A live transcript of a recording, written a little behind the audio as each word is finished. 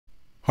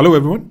Hello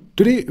everyone,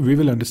 today we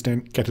will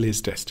understand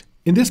catalase test.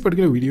 In this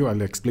particular video,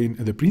 I'll explain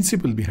the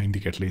principle behind the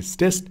catalase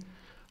test,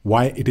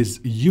 why it is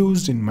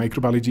used in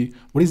microbiology,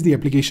 what is the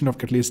application of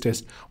catalase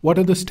test, what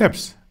are the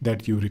steps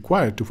that you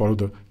require to follow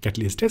the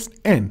catalase test,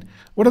 and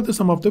what are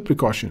some of the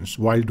precautions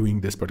while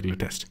doing this particular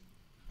test,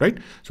 right?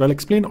 So I'll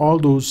explain all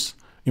those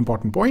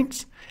important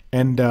points,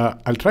 and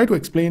I'll try to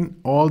explain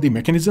all the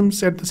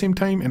mechanisms at the same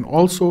time and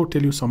also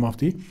tell you some of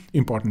the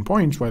important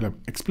points while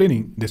I'm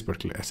explaining this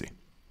particular essay.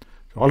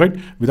 All right,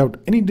 without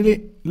any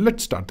delay,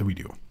 let's start the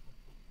video.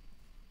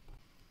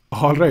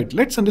 All right,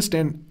 let's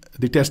understand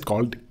the test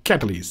called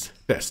catalase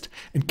test.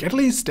 In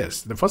catalase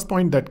test, the first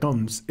point that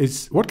comes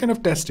is what kind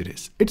of test it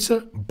is. It's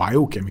a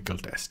biochemical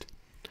test.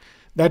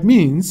 That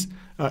means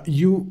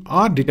you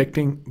are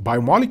detecting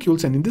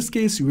biomolecules, and in this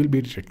case, you will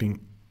be detecting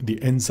the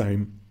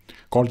enzyme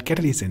called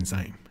catalase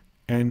enzyme.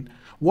 And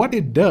what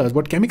it does,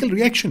 what chemical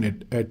reaction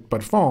it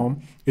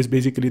performs is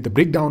basically the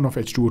breakdown of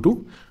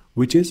H2O2,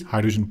 which is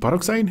hydrogen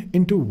peroxide,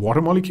 into water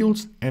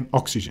molecules and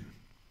oxygen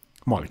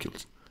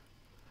molecules.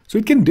 So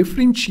it can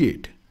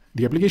differentiate.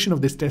 The application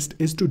of this test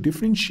is to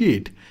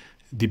differentiate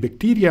the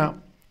bacteria,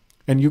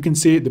 and you can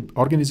say the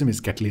organism is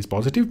catalase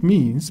positive,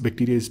 means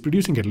bacteria is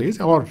producing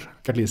catalase, or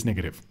catalase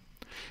negative.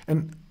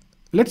 And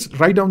let's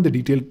write down the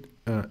detailed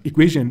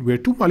equation where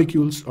two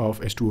molecules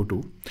of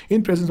H2O2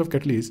 in presence of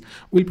catalase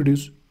will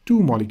produce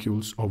two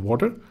molecules of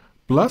water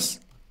plus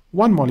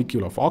one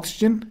molecule of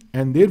oxygen,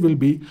 and there will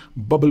be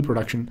bubble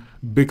production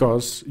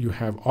because you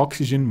have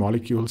oxygen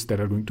molecules that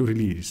are going to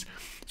release.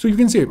 So you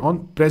can say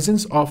on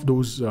presence of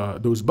those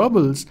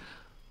bubbles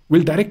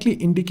will directly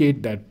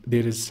indicate that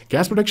there is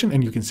gas production,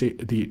 and you can say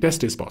the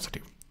test is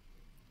positive.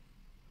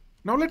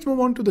 Now let's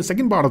move on to the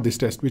second part of this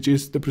test, which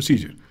is the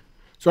procedure.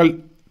 So I'll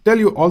tell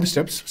you all the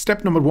steps.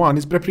 Step number 1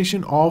 is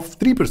preparation of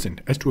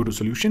 3% H2O2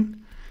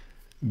 solution.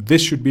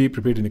 This should be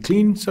prepared in a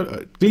clean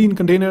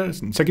container.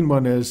 And second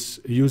one is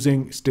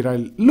using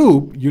sterile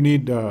loop. You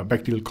need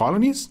bacterial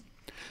colonies.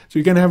 So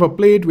you can have a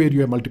plate where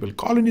you have multiple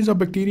colonies of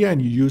bacteria,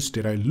 and you use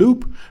sterile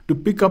loop to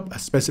pick up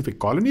specific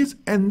colonies.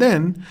 And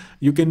then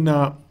you can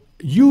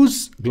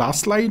use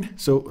glass slide.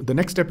 So the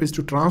next step is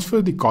to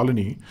transfer the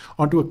colony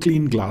onto a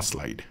clean glass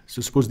slide.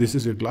 So suppose this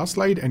is your glass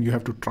slide, and you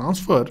have to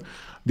transfer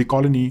the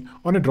colony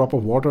on a drop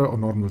of water or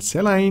normal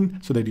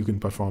saline so that you can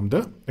perform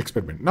the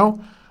experiment.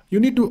 Now, you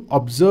need to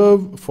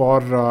observe for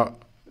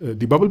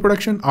the bubble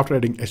production after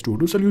adding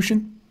H2O2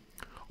 solution,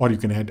 or you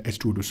can add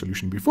H2O2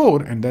 solution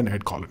before and then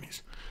add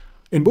colonies.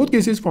 In both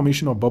cases,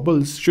 formation of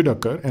bubbles should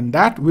occur, and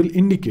that will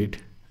indicate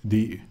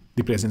the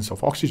presence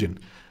of oxygen,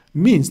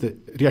 means the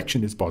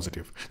reaction is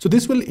positive. So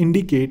this will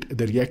indicate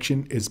the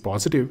reaction is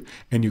positive,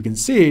 and you can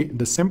say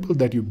the sample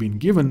that you've been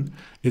given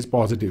is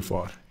positive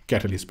for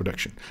catalase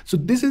production. So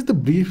this is the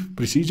brief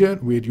procedure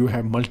where you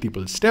have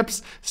multiple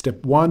steps.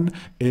 Step 1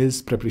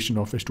 is preparation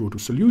of H2O2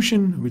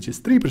 solution, which is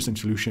 3%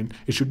 solution.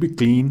 It should be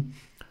clean,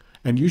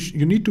 and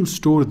you need to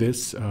store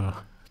this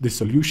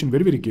solution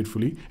very, very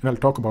carefully, and I'll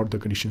talk about the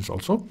conditions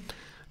also.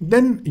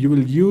 Then you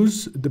will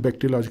use the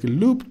bacteriological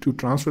loop to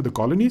transfer the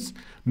colonies,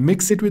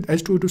 mix it with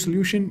H2O2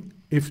 solution.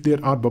 If there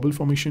are bubble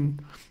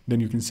formation, then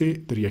you can say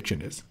the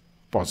reaction is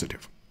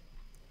positive.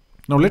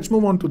 Now let's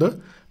move on to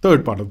the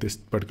third part of this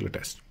particular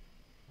test.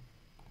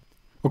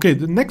 Okay,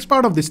 the next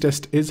part of this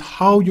test is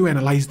how you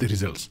analyze the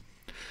results.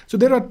 So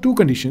there are two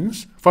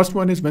conditions. First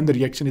one is when the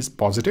reaction is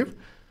positive.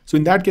 So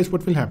in that case,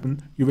 what will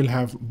happen? You will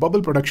have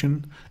bubble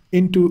production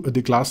into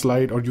the glass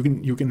slide, or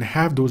you can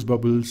have those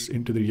bubbles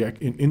into the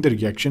in the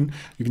reaction.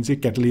 You can say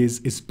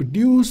catalase is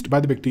produced by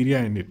the bacteria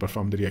and it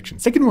performs the reaction.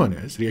 Second one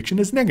is reaction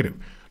is negative.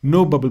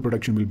 No bubble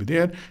production will be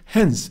there.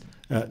 Hence,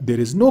 there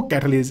is no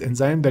catalase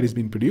enzyme that is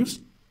being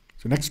produced.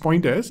 So next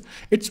point is,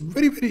 it's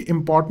very, very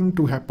important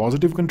to have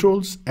positive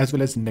controls as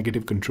well as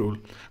negative control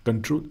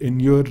in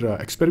your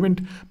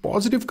experiment.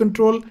 Positive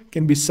control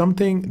can be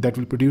something that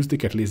will produce the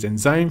catalase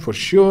enzyme for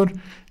sure.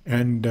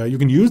 And you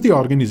can use the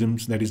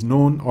organisms that is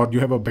known, or you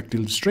have a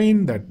bacterial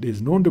strain that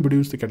is known to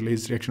produce the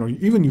catalase reaction, or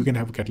even you can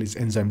have a catalase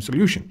enzyme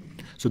solution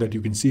so that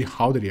you can see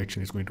how the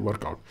reaction is going to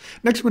work out.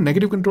 Next one,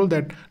 negative control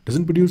that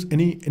doesn't produce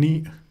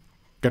any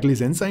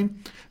catalase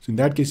enzyme. So in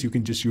that case, you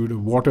can just use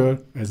water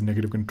as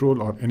negative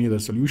control, or any other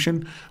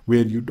solution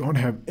where you don't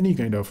have any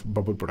kind of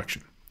bubble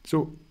production.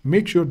 So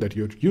make sure that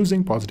you're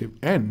using positive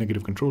and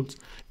negative controls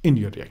in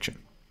your reaction.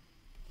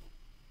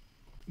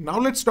 Now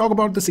let's talk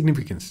about the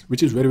significance,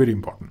 which is very, very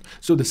important.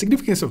 So the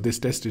significance of this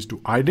test is to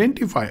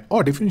identify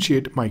or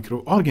differentiate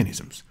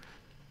microorganisms.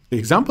 The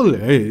example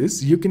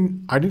is you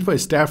can identify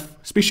staph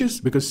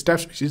species, because staph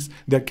species,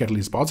 they're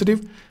catalase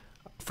positive,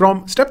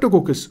 from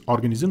streptococcus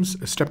organisms,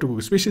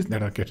 streptococcus species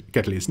that are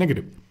catalase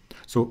negative.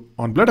 So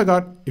on blood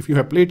agar, if you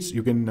have plates,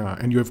 you can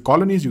and you have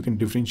colonies, you can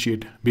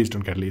differentiate based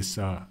on catalase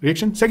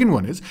reaction. Second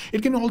one is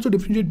it can also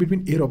differentiate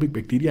between aerobic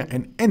bacteria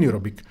and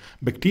anaerobic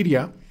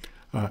bacteria,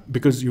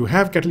 because you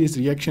have catalase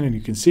reaction, and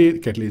you can say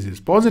catalase is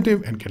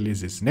positive and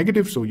catalase is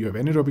negative. So you have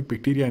anaerobic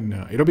bacteria and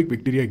aerobic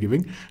bacteria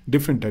giving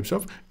different types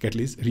of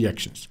catalase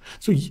reactions.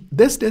 So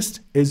this test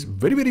is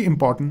very, very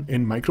important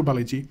in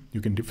microbiology. You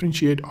can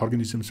differentiate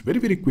organisms very,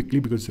 very quickly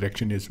because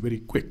reaction is very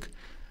quick.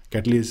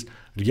 Catalase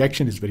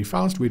reaction is very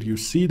fast, where you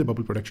see the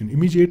bubble production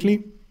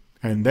immediately,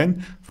 and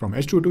then from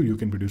H2O2 you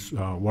can produce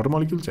water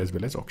molecules as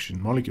well as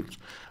oxygen molecules.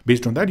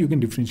 Based on that, you can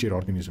differentiate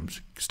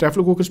organisms.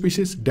 Staphylococcus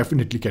species,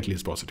 definitely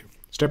catalase positive.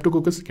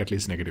 Streptococcus,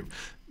 catalase negative.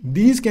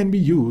 These can be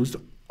used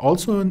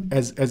also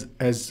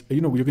as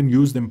you know, you can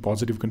use them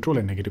positive control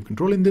and negative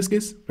control in this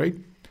case, right?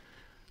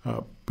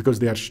 Because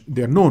they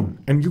are known,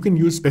 and you can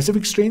use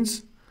specific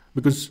strains,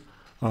 because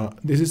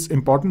this is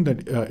important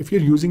that if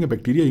you're using a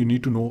bacteria, you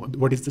need to know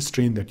what is the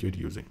strain that you're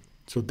using.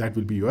 So that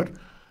will be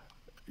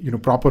your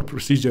proper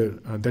procedure.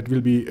 That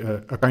will be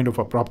a kind of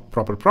a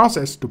proper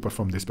process to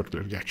perform this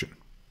particular reaction.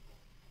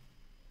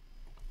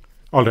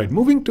 All right,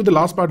 moving to the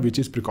last part, which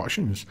is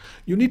precautions.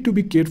 You need to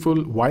be careful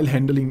while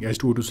handling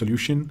H2O2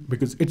 solution,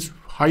 because it's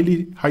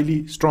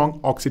highly strong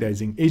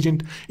oxidizing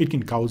agent. It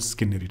can cause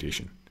skin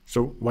irritation.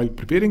 So while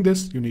preparing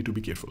this, you need to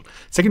be careful.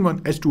 Second one,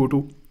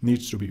 H2O2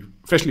 needs to be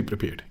freshly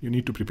prepared. You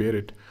need to prepare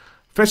it.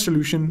 Fresh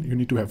solution, you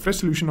need to have fresh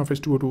solution of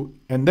H2O2,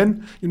 and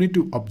then you need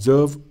to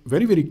observe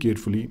very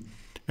carefully,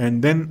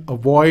 and then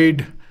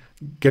avoid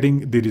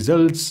getting the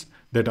results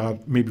that are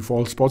maybe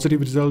false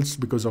positive results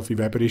because of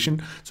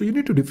evaporation. So you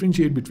need to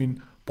differentiate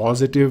between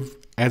positive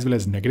as well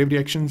as negative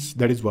reactions.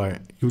 That is why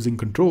using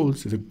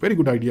controls is a very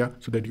good idea,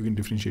 so that you can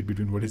differentiate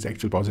between what is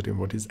actual positive and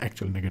what is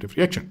actual negative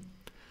reaction.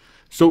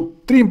 So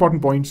 3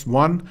 important points.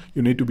 1,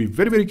 you need to be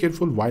very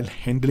careful while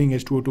handling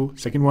H2O2.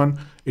 Second one,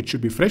 it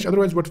should be fresh.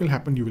 Otherwise, what will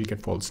happen? You will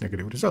get false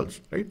negative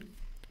results, right?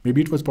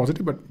 Maybe it was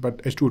positive, but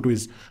H2O2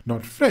 is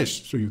not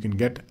fresh, so you can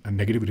get a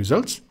negative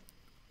results.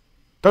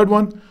 Third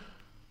one,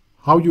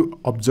 how you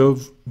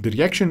observe the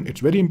reaction.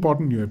 It's very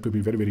important. You have to be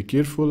very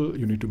careful.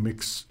 You need to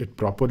mix it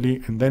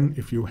properly. And then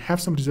if you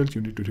have some results,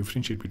 you need to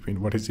differentiate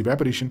between what is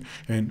evaporation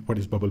and what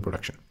is bubble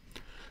production.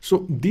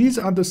 So these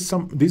are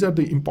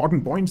the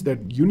important points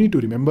that you need to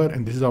remember,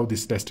 and this is how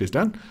this test is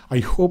done. I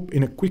hope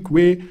in a quick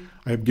way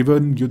I have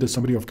given you the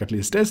summary of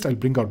Catalase test. I'll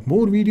bring out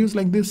more videos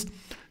like this,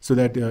 so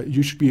that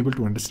you should be able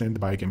to understand the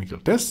biochemical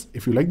tests.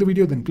 If you like the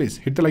video, then please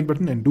hit the like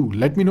button, and do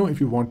let me know if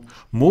you want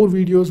more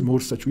videos,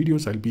 more such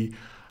videos. I'll be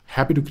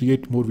happy to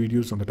create more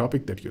videos on the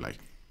topic that you like.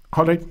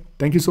 All right,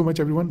 thank you so much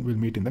everyone. We'll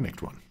meet in the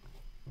next one.